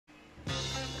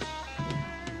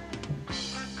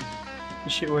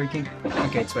Is shit working?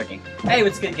 Okay, it's working. Hey,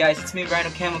 what's good, guys? It's me,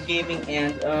 Rhino Camel Gaming,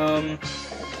 and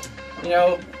you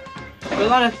know, for a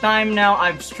lot of time now,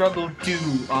 I've struggled to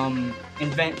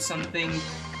invent something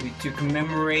to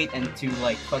commemorate and to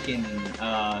like fucking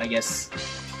I guess,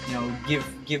 you know,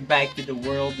 give back to the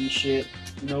world and shit.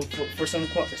 You know, for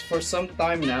some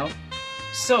time now.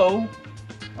 So,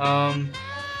 in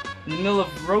the middle of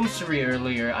grocery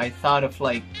earlier, I thought of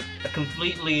like a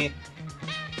completely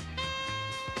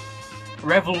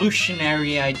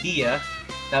revolutionary idea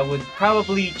that would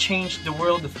probably change the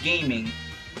world of gaming,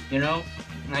 you know?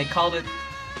 And I called it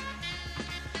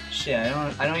shit,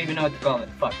 I don't even know what to call it.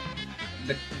 Fuck.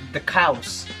 The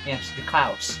cows. Yes, the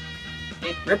cows.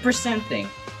 It representing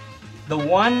the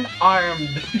one-armed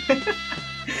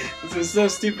this is so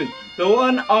stupid. The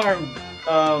one-armed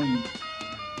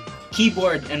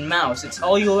keyboard and mouse. It's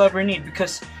all you'll ever need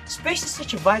because space is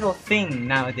such a vital thing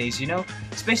nowadays, you know?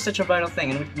 Space is such a vital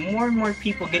thing, and with more and more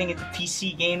people getting into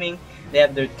PC gaming, they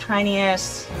have their tiny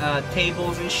ass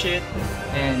tables and shit,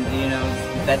 and you know,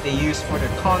 that they use for their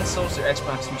consoles, their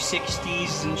Xbox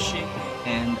 360s and shit,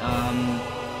 and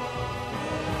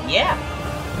yeah.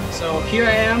 So here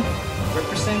I am,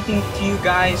 representing to you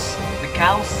guys the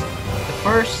cows, the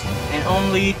first and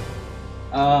only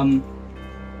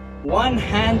one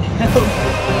handheld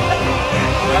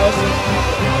mouse and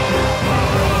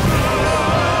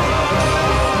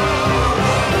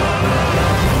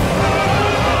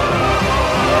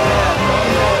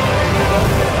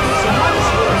so how this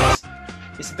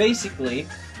works is basically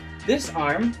this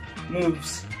arm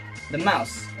moves the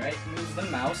mouse, right? Moves the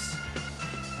mouse,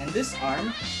 and this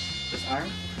arm,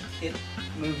 it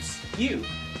moves you,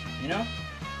 you know?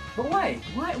 But why?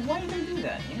 Why even do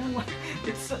that? You know what?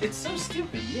 It's so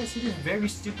stupid. Yes, it is very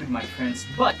stupid, my friends.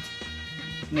 But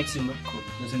it makes you look cool,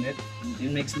 doesn't it?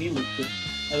 It makes me look good.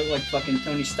 I look like fucking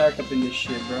Tony Stark up in this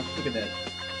shit, bro. Look at that.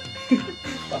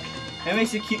 Fuck. It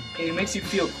makes you cute. It makes you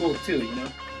feel cool too. You know.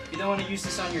 If you don't want to use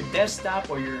this on your desktop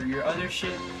or your other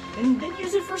shit, then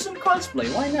use it for some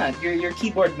cosplay. Why not? You're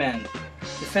keyboard man,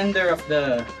 defender of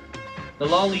the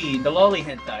lolly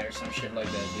hentai or some shit like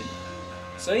that, dude.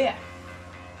 So yeah.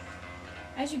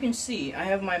 As you can see, I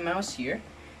have my mouse here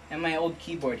and my old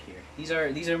keyboard here. These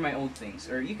are my old things.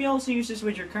 Or you can also use this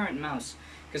with your current mouse,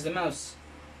 because the mouse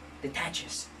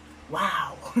detaches.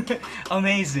 Wow,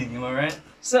 amazing, am I right?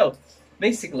 So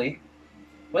basically,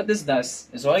 what this does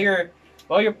is while you're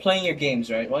playing your games,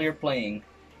 right? While you're playing,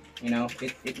 you know,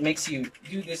 it makes you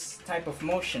do this type of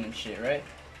motion and shit, right?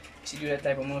 Makes you do that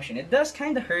type of motion. It does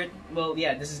kind of hurt. Well,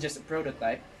 yeah, this is just a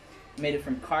prototype. Made it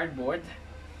from cardboard.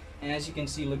 And as you can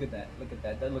see, look at that. Look at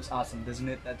that. That looks awesome, doesn't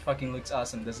it? That fucking looks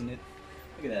awesome, doesn't it?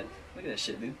 Look at that. Look at that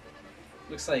shit, dude.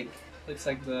 Looks like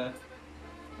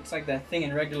that thing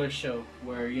in Regular Show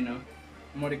where, you know,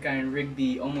 Mordecai and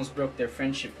Rigby almost broke their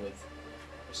friendship with,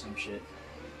 or some shit.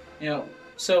 You know,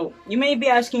 so you may be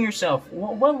asking yourself,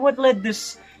 what led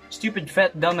this stupid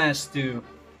fat dumbass to,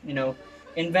 you know,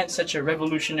 invent such a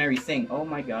revolutionary thing? Oh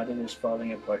my god, it is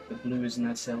falling apart. The blue is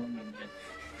not selling yet.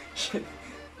 Shit.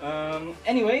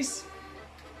 Anyways,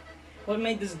 what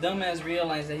made this dumbass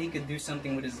realize that he could do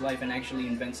something with his life and actually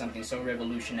invent something so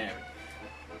revolutionary?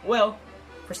 Well,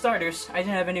 for starters, I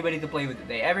didn't have anybody to play with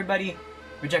today. Everybody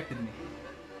rejected me.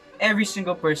 Every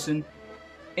single person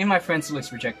in my friends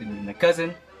list rejected me. My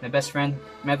cousin, my best friend,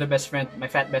 my other best friend, my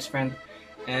fat best friend,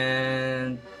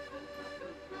 and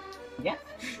yeah.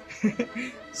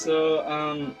 So,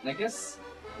 I guess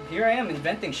here I am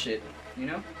inventing shit, you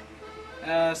know?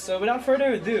 So without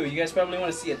further ado, you guys probably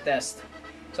want to see a test.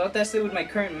 So I'll test it with my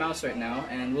current mouse right now,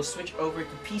 and we'll switch over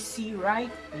to PC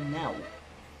right now.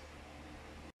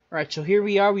 Alright, so here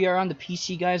we are on the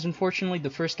PC, guys. Unfortunately, the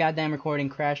first goddamn recording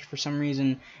crashed for some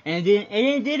reason, and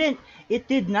it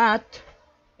did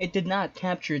not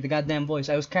capture the goddamn voice.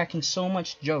 I was cracking so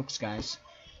much jokes, guys.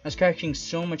 I was cracking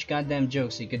so much goddamn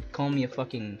jokes. You could call me a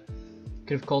fucking,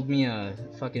 could have called me a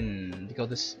fucking, they call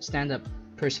this stand-up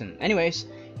person. Anyways,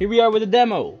 here we are with a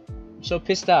demo. I'm so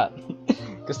pissed out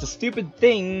because the stupid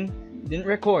thing didn't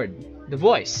record the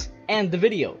voice and the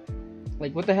video.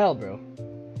 Like, what the hell, bro?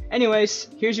 Anyways,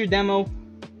 here's your demo.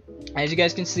 As you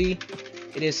guys can see,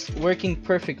 it is working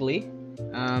perfectly.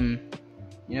 You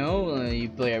know, you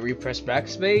press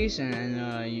backspace,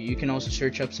 and you can also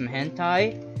search up some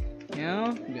hentai. You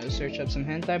know, you gotta search up some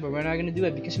hentai, but we're not gonna do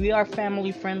it because we are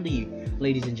family friendly,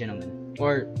 ladies and gentlemen,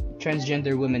 or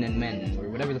transgender women and men, or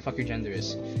whatever the fuck your gender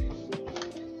is.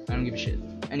 I don't give a shit.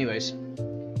 Anyways,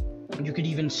 you could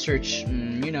even search,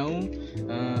 you know,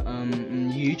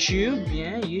 YouTube,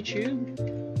 yeah, YouTube,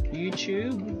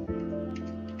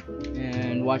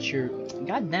 and watch your.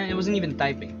 God damn, it wasn't even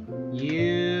typing.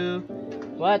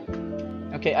 What?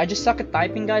 Okay, I just suck at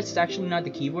typing, guys. It's actually not the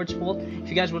keyboard's fault. If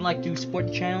you guys would like to support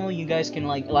the channel, you guys can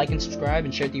like and subscribe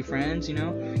and share to your friends, you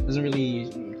know? It doesn't really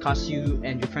cost you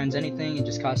and your friends anything, it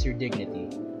just costs your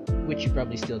dignity. Which you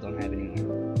probably still don't have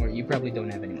anymore. Or you probably don't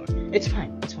have anymore. It's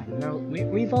fine, it's fine.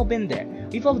 We've all been there.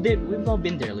 We've all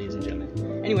been there, ladies and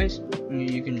gentlemen. Anyways,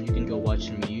 you can go watch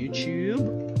some YouTube.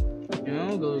 You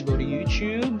know, go to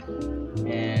YouTube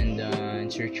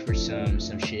and search for some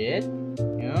shit.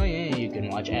 You know, yeah, you can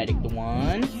watch Addict the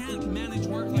One.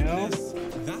 You know?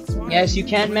 Yes, you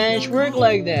can't manage work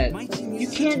like that. You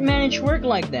can't manage work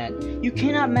like that. You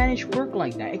cannot manage work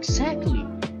like that.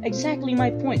 Exactly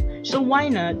my point. So why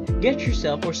not get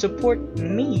yourself or support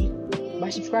me by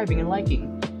subscribing and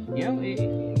liking? You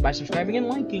know, by subscribing and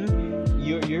liking,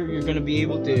 you're gonna be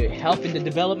able to help in the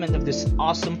development of this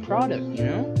awesome product. You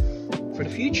know, for the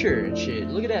future and shit.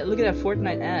 Look at that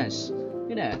Fortnite ass.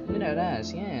 Look at that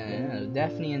ass. Yeah,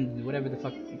 Daphne and whatever the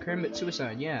fuck, Kermit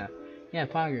Suicide. Yeah,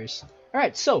 poggers. All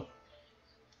right, so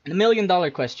the $1 million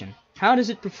question: how does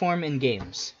it perform in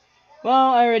games?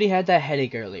 Well, I already had that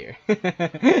headache earlier.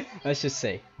 Let's just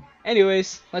say.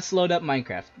 Anyways, let's load up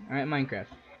Minecraft. Alright, Minecraft.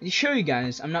 And to show you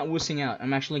guys, I'm not wussing out.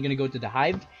 I'm actually gonna go to the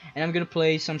Hive, and I'm gonna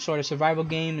play some sort of survival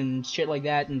game and shit like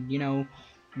that, and, you know,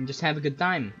 and just have a good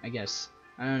time, I guess.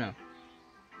 I don't know.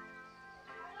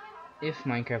 If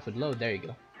Minecraft would load, there you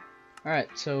go.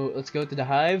 Alright, so let's go to the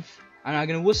Hive. I'm not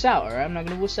gonna wuss out, alright? I'm not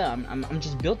gonna wuss out. I'm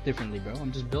just built differently, bro.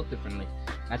 I'm just built differently.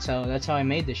 That's how I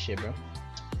made this shit, bro.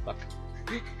 Fuck.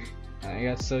 I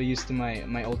got so used to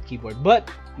my old keyboard, but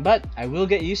I will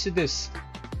get used to this.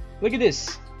 Look at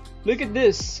this. Look at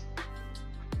this.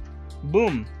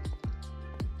 Boom.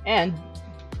 And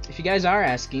if you guys are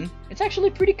asking, it's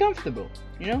actually pretty comfortable.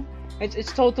 You know,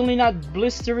 it's totally not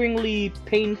blisteringly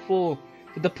painful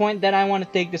to the point that I want to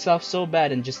take this off so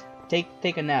bad and just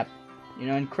take a nap, you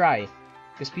know, and cry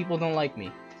because people don't like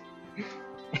me.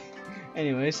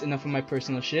 Anyways, enough of my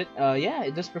personal shit. Yeah,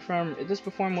 it does perform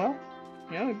well.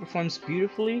 You know, it performs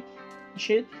beautifully and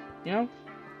shit, you know?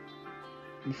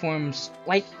 It performs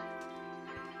like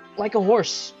a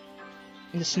horse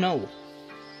in the snow,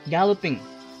 galloping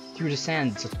through the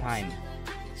sands of time.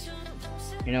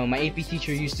 You know, my AP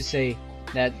teacher used to say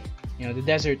that, you know, the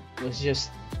desert was just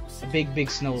a big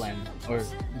snowland, or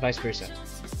vice versa.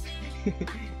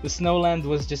 The snowland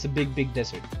was just a big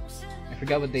desert. I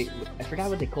forgot what they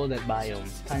call that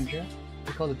biome. Tundra?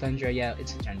 They call it tundra. Yeah,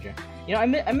 it's a tundra. You know,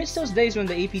 I miss those days when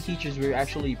the AP teachers were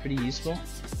actually pretty useful.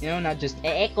 You know, not just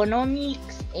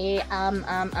economics,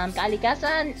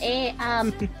 kalikasan,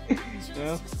 you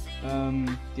know,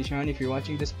 Teacher Han, if you're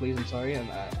watching this, please, I'm sorry,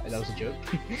 that was a joke.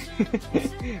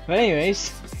 But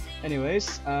anyways,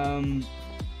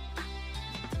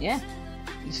 yeah,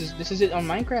 this is it on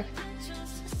Minecraft.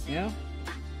 You know,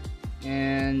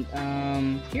 and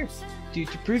here. To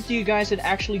prove to you guys it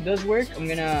actually does work, I'm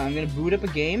gonna boot up a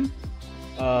game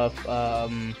of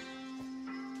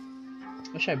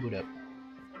what should I boot up?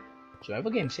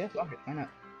 Survival games, yeah, fuck it, why not?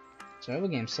 Survival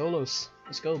games, solos.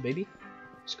 Let's go, baby.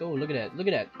 Let's go. Look at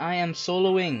that. I am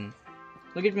soloing.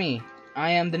 Look at me.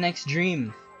 I am the next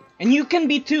dream. And you can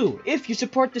be too if you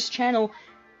support this channel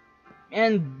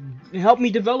and help me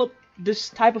develop this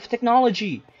type of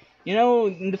technology. You know,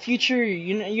 in the future,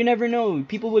 you never know.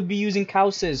 People would be using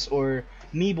cowses or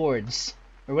me boards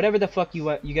or whatever the fuck you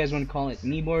guys want to call it,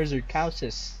 me boards or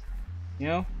cowses. You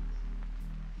know,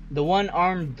 the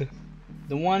one-armed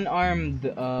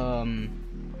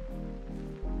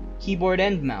keyboard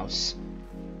and mouse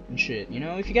and shit. You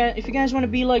know, if you guys want to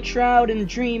be like Shroud and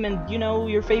Dream and, you know,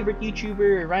 your favorite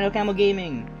YouTuber Rhino Camo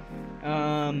Gaming,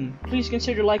 please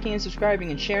consider liking and subscribing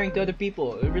and sharing to other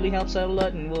people. It really helps out a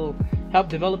lot and will help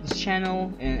develop this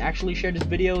channel and actually share this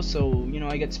video, so, you know,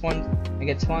 I get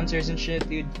sponsors and shit,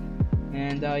 dude.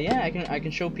 And yeah, I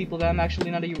can show people that I'm actually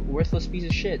not a worthless piece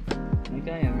of shit like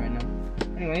I am right now.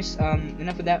 Anyways,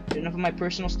 enough of that. Enough of my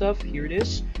personal stuff. Here it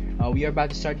is. We are about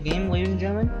to start the game, ladies and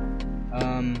gentlemen.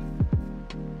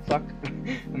 Fuck.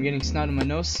 I'm getting snot on my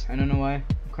nose. I don't know why.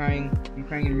 I'm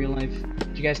crying in real life.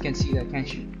 But you guys can't see that, can't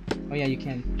you? Oh yeah, you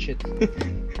can. Shit.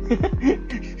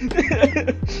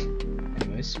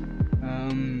 Anyways.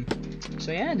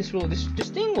 So yeah, this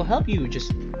thing will help you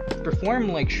just perform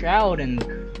like Shroud and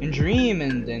Dream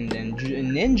and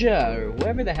Ninja or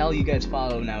whoever the hell you guys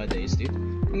follow nowadays, dude. I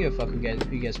don't give a fuck who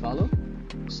you guys follow.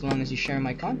 As long as you share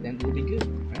my content, we'll be good,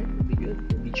 right? We'll be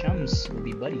good. We'll be chums. We'll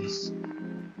be buddies.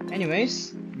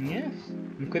 Anyways, yeah,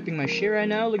 I'm equipping my shit right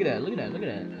now. Look at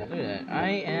that. I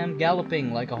am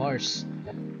galloping like a horse.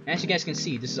 As you guys can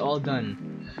see, this is all done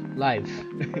live.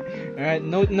 Alright,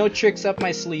 no tricks up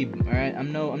my sleeve. Alright,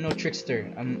 I'm no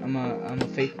trickster. I'm a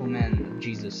faithful man of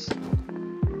Jesus.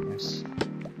 boots.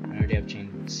 I already have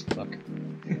chain boots. Fuck.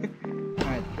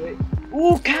 Alright, wait.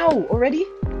 Ooh, cow! Already?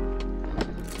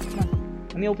 Come on.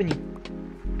 Let me open you.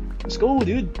 Let's go,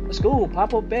 dude. Let's go.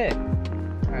 Pop up there.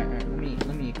 Alright,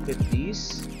 let me equip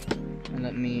these. And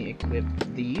let me equip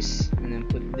these. And then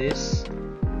put this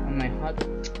on my hot.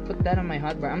 Put that on my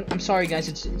hotbar. I'm sorry, guys.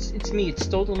 It's me. It's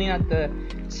totally not the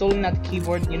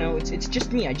keyboard. You know, it's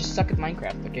just me. I just suck at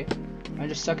Minecraft. Okay. I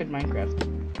just suck at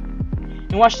Minecraft.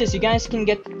 And watch this. You guys can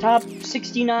get top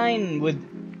 69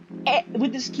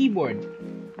 with this keyboard.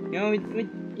 You know,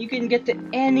 you can get to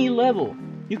any level.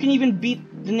 You can even beat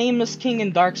the Nameless King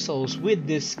in Dark Souls with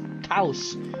this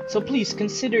house. So please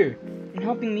consider in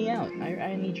helping me out.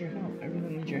 I need your help. I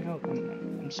really need your help.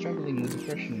 I'm struggling with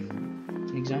depression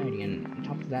and anxiety, and on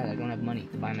top of that, I don't have money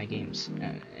to buy my games.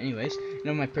 Anyways, you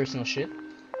know, my personal shit.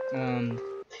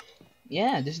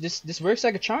 Yeah, this works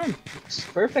like a charm. It's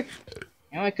perfect.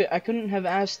 You know, I couldn't have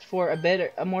asked for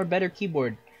a more better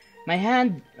keyboard. My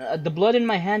hand, the blood in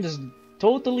my hand is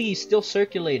totally still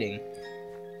circulating.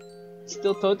 It's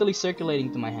still totally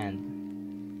circulating to my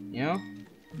hand. You know?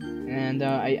 And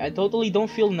I totally don't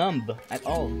feel numb at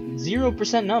all.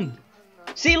 0% numb.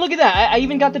 See, look at that. I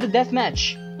even got to the death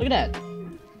match. Look at that.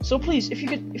 So please, if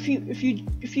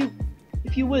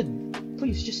you would,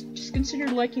 please just consider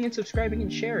liking and subscribing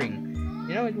and sharing.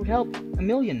 You know, it would help a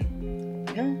million.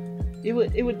 You know,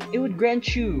 it would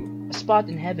grant you a spot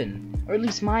in heaven, or at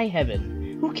least my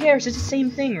heaven. Who cares? It's the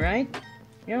same thing, right?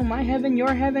 You know, my heaven,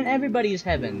 your heaven, everybody's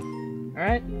heaven. All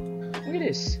right? Look at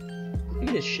this. Look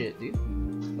at this shit, dude.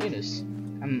 Look at this.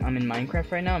 I'm in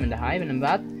Minecraft right now. I'm in the hive, and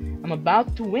I'm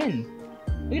about to win.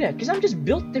 Look at that, cause I'm just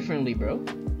built differently, bro.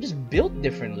 I'm just built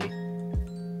differently.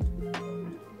 Look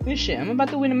at this shit. I'm about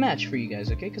to win a match for you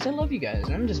guys, okay? Cause I love you guys.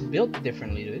 And I'm just built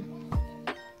differently, dude.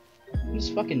 I'm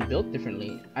just fucking built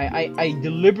differently. I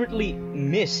deliberately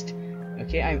missed.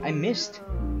 Okay, I missed.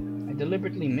 I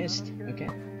deliberately missed. Okay.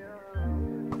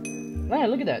 Wow,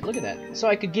 look at that. Look at that. So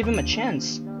I could give him a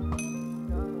chance.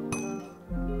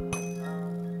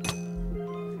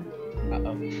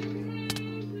 Uh-oh.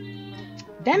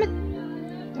 Damn it!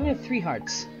 I only have 3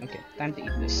 hearts. Okay, time to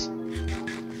eat this.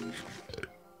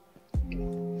 Okay.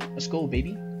 Let's go,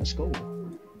 baby. Let's go.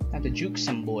 Time to juke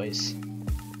some boys.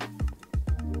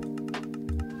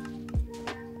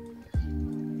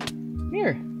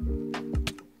 Here.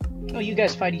 Oh, you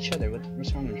guys fight each other.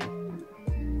 What's wrong with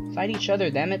you? Fight each other,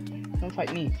 damn it. Don't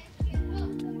fight me.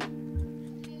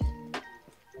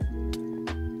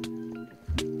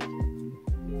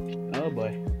 Oh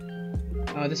boy.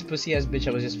 Oh, this pussy ass bitch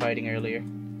I was just fighting earlier.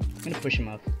 I'm gonna push him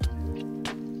up.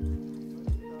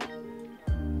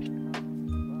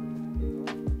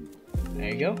 There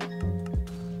you go.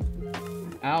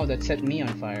 Ow, that set me on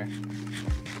fire.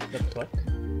 What the fuck?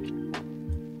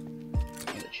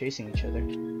 Oh, they're chasing each other.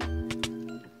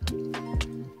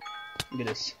 Look at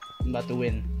this. I'm about to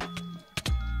win.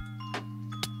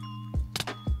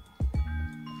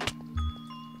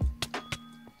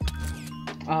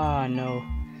 Ah, no.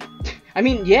 I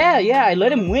mean, yeah, I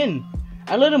let him win.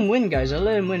 I let him win, guys. I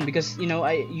let him win because, you know,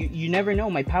 you never know.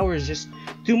 My power is just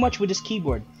too much with this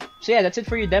keyboard. So yeah, that's it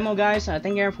for your demo, guys.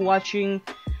 Thank you for watching.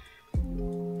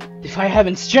 If I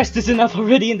haven't stressed this enough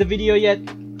already in the video yet,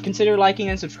 consider liking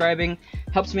and subscribing.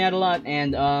 Helps me out a lot.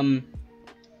 And,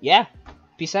 yeah.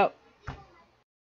 Peace out.